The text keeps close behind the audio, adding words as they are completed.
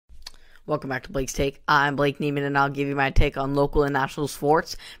Welcome back to Blake's Take. I'm Blake Neiman, and I'll give you my take on local and national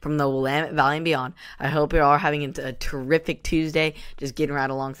sports from the Willamette Valley and beyond. I hope you all are having a terrific Tuesday, just getting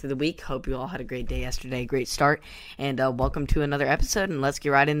right along through the week. Hope you all had a great day yesterday, great start, and welcome to another episode, and let's get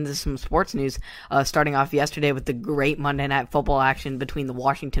right into some sports news, starting off yesterday with the great Monday Night Football action between the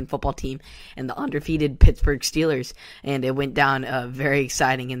Washington football team and the undefeated Pittsburgh Steelers, and it went down very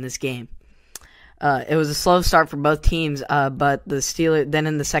exciting in this game. It was a slow start for both teams, but the Steelers, then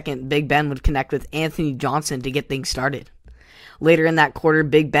in the second, Big Ben would connect with Anthony Johnson to get things started. Later in that quarter,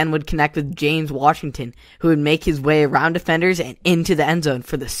 Big Ben would connect with James Washington, who would make his way around defenders and into the end zone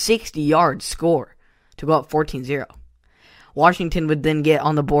for the 60-yard score to go up 14-0. Washington would then get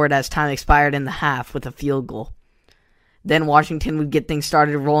on the board as time expired in the half with a field goal. Then Washington would get things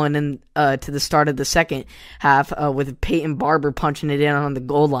started rolling in to the start of the second half with Peyton Barber punching it in on the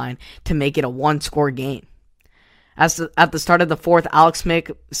goal line to make it a one-score game. At the start of the fourth, Alex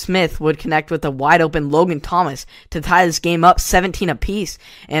Smith would connect with a wide-open Logan Thomas to tie this game up 17 apiece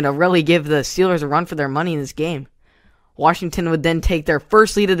and really give the Steelers a run for their money in this game. Washington would then take their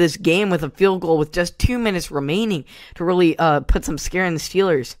first lead of this game with a field goal with just 2 minutes remaining to really put some scare in the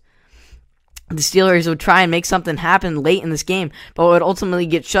Steelers. The Steelers would try and make something happen late in this game, but would ultimately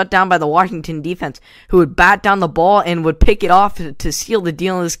get shut down by the Washington defense, who would bat down the ball and would pick it off to seal the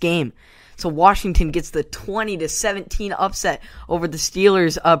deal in this game. So Washington gets the 20-17 upset over the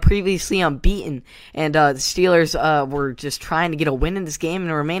Steelers, previously unbeaten, and the Steelers were just trying to get a win in this game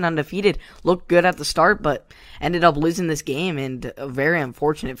and remain undefeated. Looked good at the start, but ended up losing this game, and very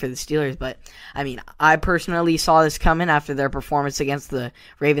unfortunate for the Steelers. But I mean, I personally saw this coming after their performance against the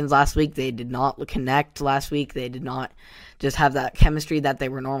Ravens last week. They did not connect last week. They did not just have that chemistry that they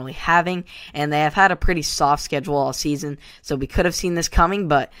were normally having, and they have had a pretty soft schedule all season. So we could have seen this coming,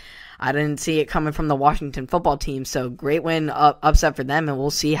 but I didn't see it coming from the Washington football team, so great win, upset for them, and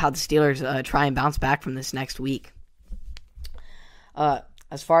we'll see how the Steelers try and bounce back from this next week.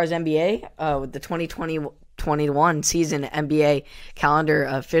 As far as NBA, with the 2020-21 season, NBA calendar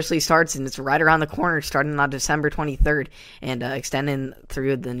officially starts, and it's right around the corner, starting on December 23rd, and extending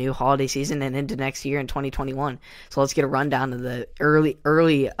through the new holiday season and into next year in 2021. So let's get a rundown of the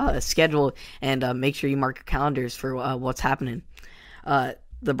early schedule, and make sure you mark your calendars for what's happening.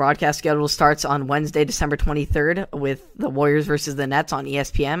 The broadcast schedule starts on Wednesday, December 23rd, with the Warriors versus the Nets on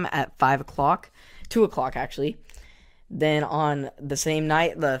ESPN at 5 o'clock, 2 o'clock actually. Then on the same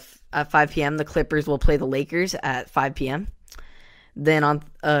night, at 5 p.m., the Clippers will play the Lakers at 5 p.m. Then on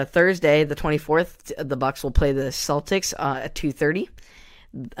Thursday, the 24th, the Bucks will play the Celtics at 2:30.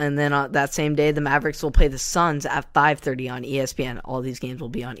 And then on that same day, the Mavericks will play the Suns at 5:30 on ESPN. All these games will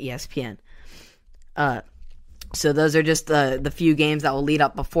be on ESPN. So those are just the few games that will lead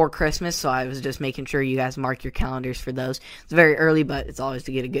up before Christmas, so I was just making sure you guys mark your calendars for those. It's very early, but it's always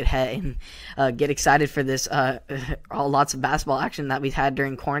to get a good head and get excited for this lots of basketball action that we've had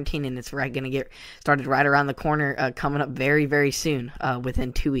during quarantine, and it's going to get started right around the corner, coming up very, very soon,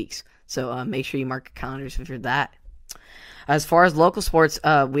 within 2 weeks. So make sure you mark your calendars for that. As far as local sports,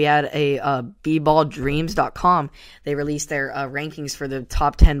 we had a bballdreams.com. They released their rankings for the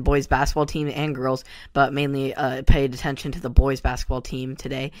top 10 boys basketball team and girls, but mainly paid attention to the boys basketball team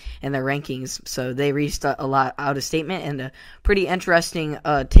today and their rankings. So they released a lot out of statement and a pretty interesting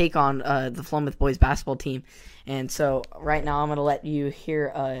take on the Philomath boys basketball team. And so right now I'm going to let you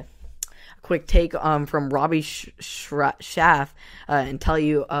hear quick take from Robbie Schaff and tell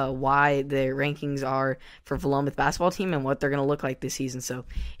you why their rankings are for Philomath basketball team and what they're going to look like this season. So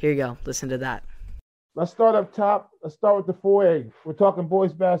here you go. Listen to that. Let's start up top. Let's start with the 4A. We're talking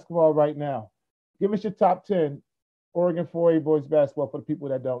boys basketball right now. Give us your top 10 Oregon 4A boys basketball for the people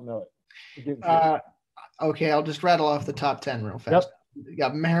that don't know it. Okay, I'll just rattle off the top 10 real fast. Yep. You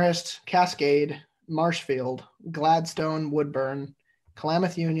got Marist, Cascade, Marshfield, Gladstone, Woodburn,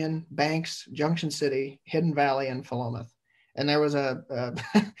 Klamath Union, Banks, Junction City, Hidden Valley, and Philomath. And there was a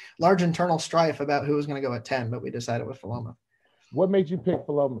large internal strife about who was going to go at 10, but we decided with Philomath. What made you pick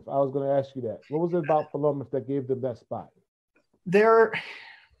Philomath? I was going to ask you that. What was it about Philomath that gave them that spot? There are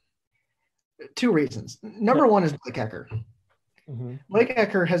two reasons. Number one is Blake Ecker. Mm-hmm. Blake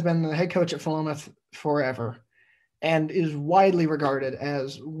Ecker has been the head coach at Philomath forever and is widely regarded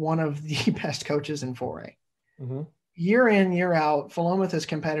as one of the best coaches in 4A. Mm-hmm. Year in, year out, Philomath is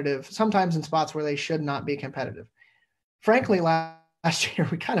competitive, sometimes in spots where they should not be competitive. Frankly, last year,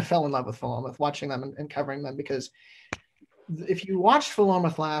 we kind of fell in love with Philomath, watching them and covering them, because if you watched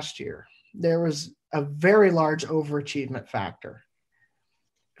Philomath last year, there was a very large overachievement factor.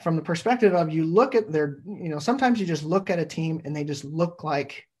 From the perspective of you look at their, sometimes you just look at a team and they just look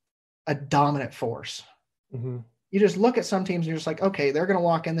like a dominant force. Mm-hmm. You just look at some teams and you're just like, okay, they're going to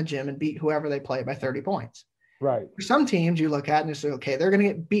walk in the gym and beat whoever they play by 30 points. Right. For some teams you look at and you say, okay, they're going to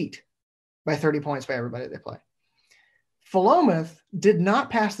get beat by 30 points by everybody they play. Philomath did not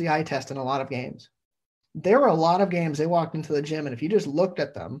pass the eye test in a lot of games. There were a lot of games they walked into the gym, and if you just looked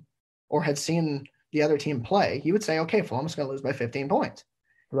at them or had seen the other team play, you would say, okay, Philomath's going to lose by 15 points.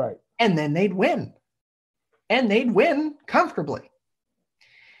 Right. And then they'd win. And they'd win comfortably.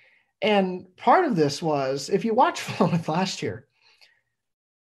 And part of this was, if you watch Philomath last year,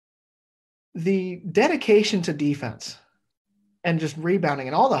 the dedication to defense and just rebounding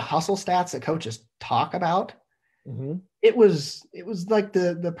and all the hustle stats that coaches talk about, it was like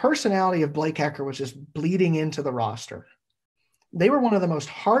the personality of Blake Ecker was just bleeding into the roster. They were one of the most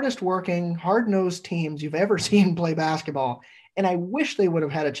hardest working, hard-nosed teams you've ever seen play basketball. And I wish they would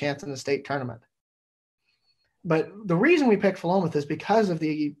have had a chance in the state tournament. But the reason we picked Philomath is because of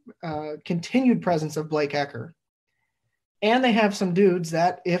the continued presence of Blake Ecker. And they have some dudes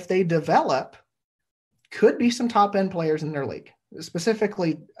that, if they develop, could be some top-end players in their league.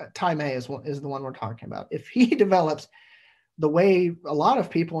 Specifically, Ty May is the one we're talking about. If he develops the way a lot of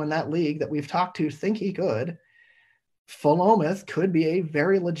people in that league that we've talked to think he could, Philomath could be a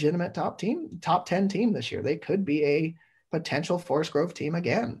very legitimate top 10 team this year. They could be a potential Forest Grove team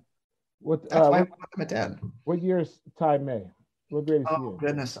again. That's why we put them at 10. What year is Ty May? What grade is he in? Oh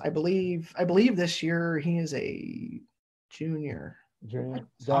goodness, I believe this year he is a junior. Junior,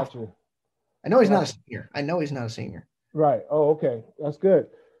 gotcha. I know he's not a senior. Right. Oh, okay. That's good.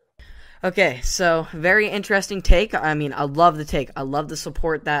 Okay, so very interesting take. I mean, I love the take. I love the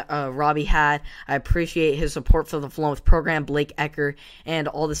support that Robbie had. I appreciate his support for the Philomath program, Blake Ecker, and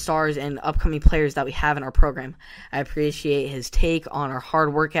all the stars and upcoming players that we have in our program. I appreciate his take on our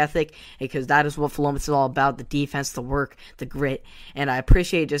hard work ethic, because that is what Philomath is all about, the defense, the work, the grit. And I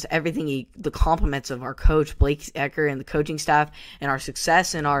appreciate just everything, the compliments of our coach, Blake Ecker, and the coaching staff, and our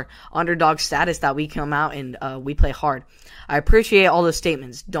success and our underdog status that we come out and we play hard. I appreciate all those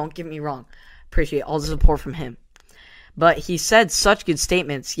statements. Don't get me wrong. Appreciate all the support from him. But he said such good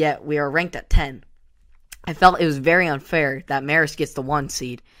statements, yet we are ranked at 10. I felt it was very unfair that Marist gets the 1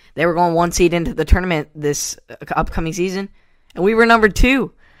 seed. They were going 1 seed into the tournament this upcoming season, and we were number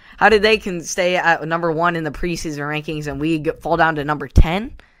 2. How did they can stay at number 1 in the preseason rankings and we fall down to number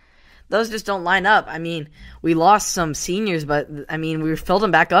 10? Those just don't line up. I mean, we lost some seniors, but I mean, we filled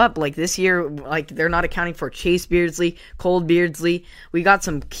them back up. Like this year, like they're not accounting for Chase Beardsley, Cole Beardsley. We got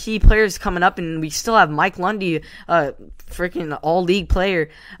some key players coming up, and we still have Mike Lundy, freaking all-league player,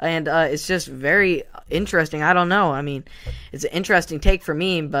 and it's just very interesting. I don't know. I mean, it's an interesting take for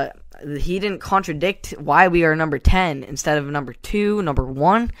me, but he didn't contradict why we are number 10 instead of number 2, number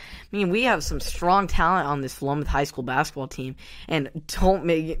 1. I mean, we have some strong talent on this Philomath High School basketball team, and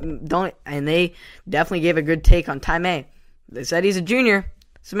and they definitely gave a good take on Ty May. They said he's a junior.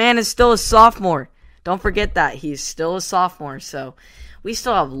 This man is still a sophomore. Don't forget that. He's still a sophomore, so we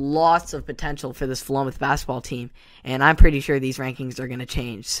still have lots of potential for this Philomath basketball team, and I'm pretty sure these rankings are going to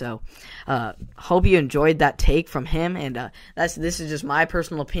change. So, hope you enjoyed that take from him, and this is just my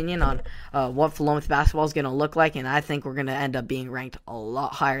personal opinion on what Philomath basketball is going to look like, and I think we're going to end up being ranked a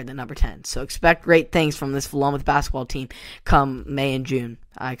lot higher than number 10. So expect great things from this Philomath basketball team come May and June.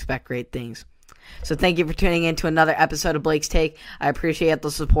 I expect great things. So thank you for tuning in to another episode of Blake's Take. I appreciate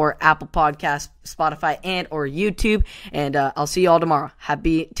the support, Apple Podcasts, Spotify, and or YouTube. And I'll see you all tomorrow.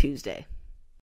 Happy Tuesday.